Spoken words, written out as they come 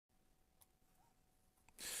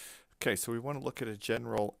Okay, so we want to look at a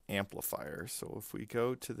general amplifier. So if we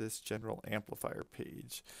go to this general amplifier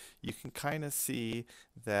page, you can kind of see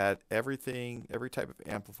that every type of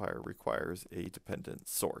amplifier requires a dependent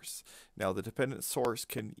source. Now the dependent source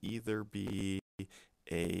can either be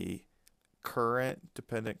a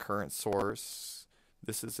dependent current source.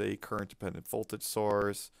 This is a current dependent voltage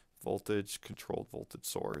source, voltage controlled voltage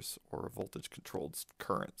source, or a voltage controlled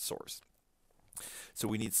current source. So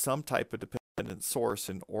we need some type of dependent source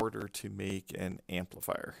in order to make an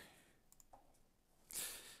amplifier.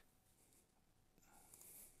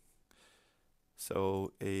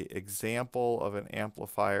 So a example of an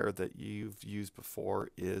amplifier that you've used before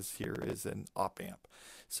is an op amp.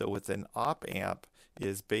 So with an op amp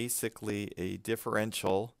is basically a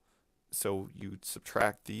differential. So you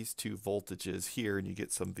subtract these two voltages here and you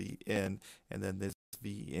get some V in, and then this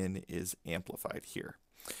V in is amplified here.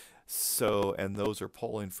 So, and those are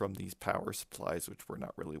pulling from these power supplies, which we're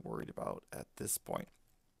not really worried about at this point.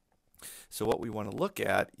 So what we want to look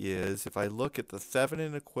at is, if I look at the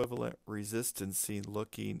Thevenin equivalent resistance seen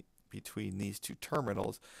looking between these two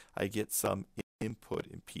terminals, I get some input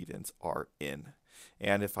impedance Rin.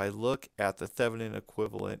 And if I look at the Thevenin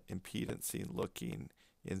equivalent impedance seen looking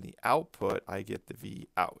in the output, I get the V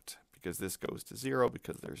out, because this goes to 0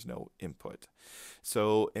 because there's no input.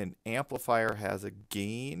 So an amplifier has a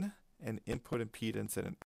gain, an input impedance, and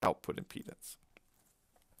an output impedance.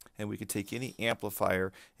 And we can take any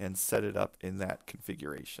amplifier and set it up in that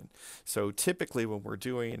configuration. So typically when we're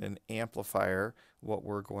doing an amplifier, what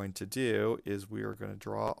we're going to do is we are going to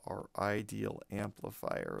draw our ideal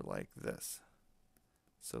amplifier like this.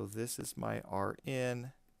 So this is my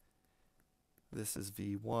Rin, this is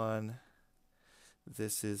V1,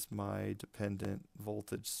 this is my dependent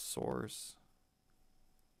voltage source,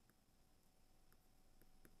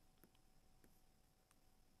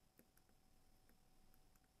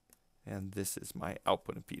 and this is my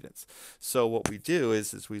output impedance. So what we do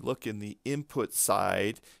is we look in the input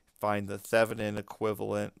side, find the Thevenin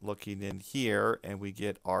equivalent looking in here, and we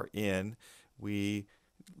get Rin. We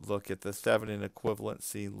look at the Thevenin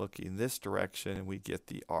equivalency looking this direction, and we get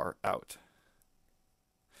the R out.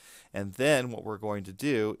 And then what we're going to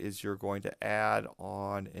do is you're going to add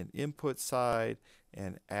on an input side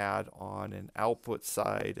and add on an output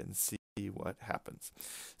side and see what happens.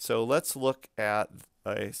 So let's look at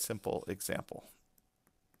a simple example.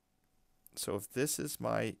 So if this is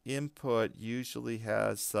my input, usually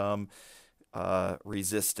has some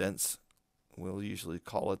resistance. We'll usually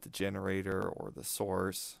call it the generator or the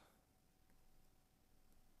source.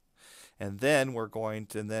 And then we're going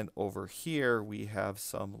to, then over here we have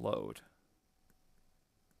some load.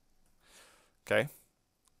 Okay?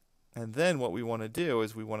 And then what we want to do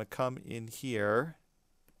is we want to come in here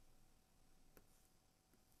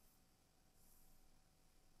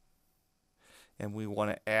and we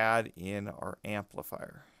want to add in our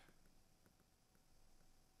amplifier.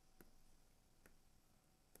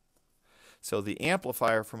 So the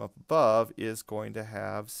amplifier from up above is going to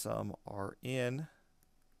have some Rin,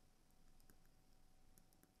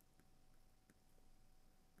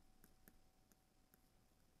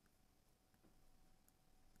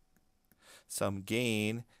 some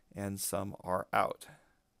gain, and some R out.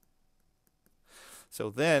 So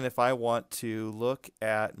then if I want to look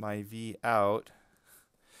at my V out,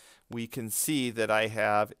 we can see that I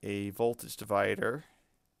have a voltage divider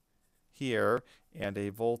here and a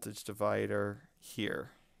voltage divider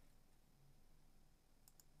here.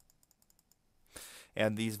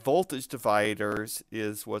 And these voltage dividers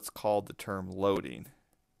is what's called the term loading.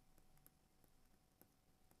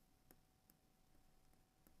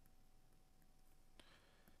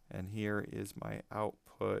 And here is my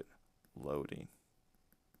output loading.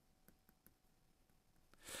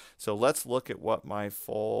 So let's look at what my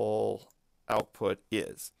full output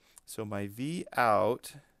is. So my V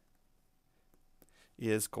out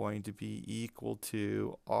is going to be equal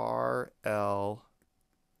to RL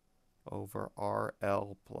over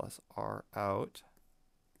RL plus R out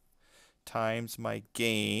times my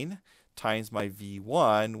gain times my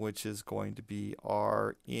V1, which is going to be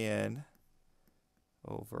Rin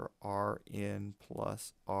over Rin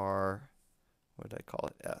plus R, what did I call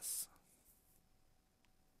it, S.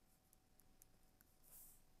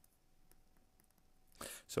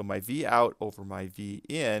 So my V out over my V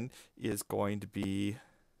in is going to be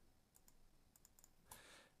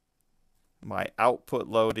my output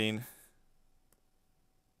loading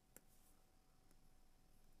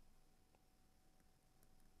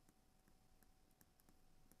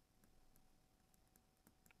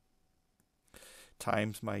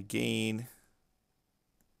times my gain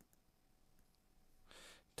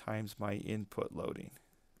times my input loading.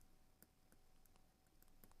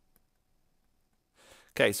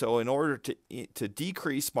 Okay, so in order to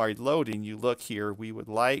decrease my loading, you look here, we would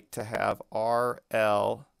like to have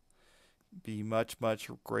RL be much, much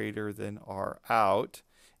greater than R out,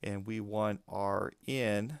 and we want R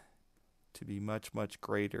in to be much, much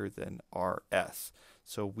greater than RS.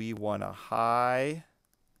 So we want a high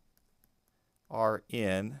R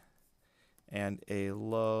in and a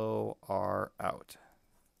low R out.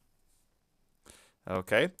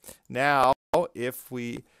 Okay, now if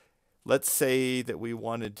let's say that we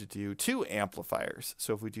wanted to do 2 amplifiers.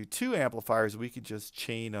 So if we do 2 amplifiers, we could just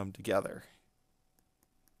chain them together.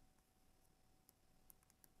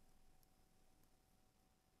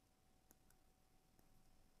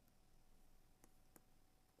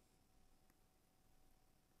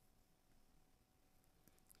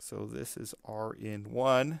 So this is R in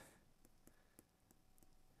 1.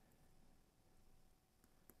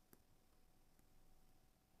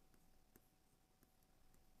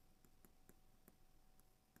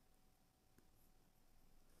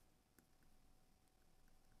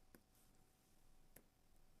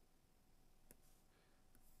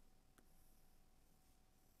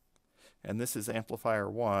 And this is amplifier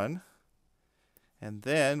 1. And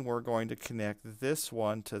then we're going to connect this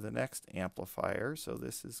one to the next amplifier. So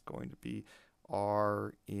this is going to be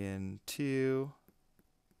R in 2.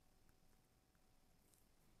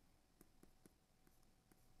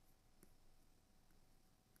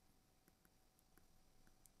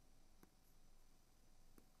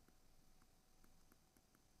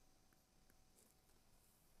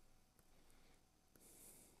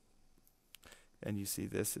 And you see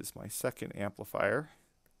this is my second amplifier.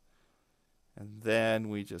 And then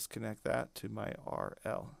we just connect that to my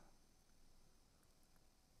RL.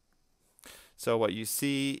 So what you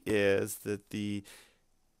see is that the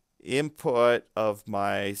input of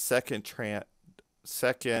my second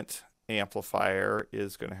amplifier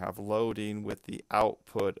is going to have loading with the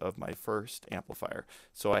output of my first amplifier.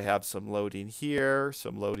 So I have some loading here,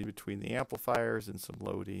 some loading between the amplifiers, and some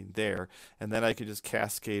loading there. And then I can just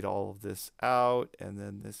cascade all of this out, and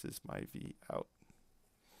then this is my V out.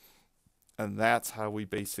 And that's how we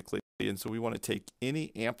basically, and so we want to take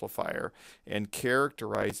any amplifier and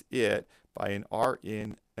characterize it by an R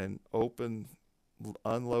in, an open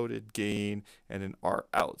unloaded gain, and an R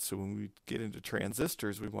out. So when we get into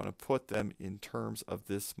transistors, we want to put them in terms of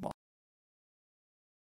this model.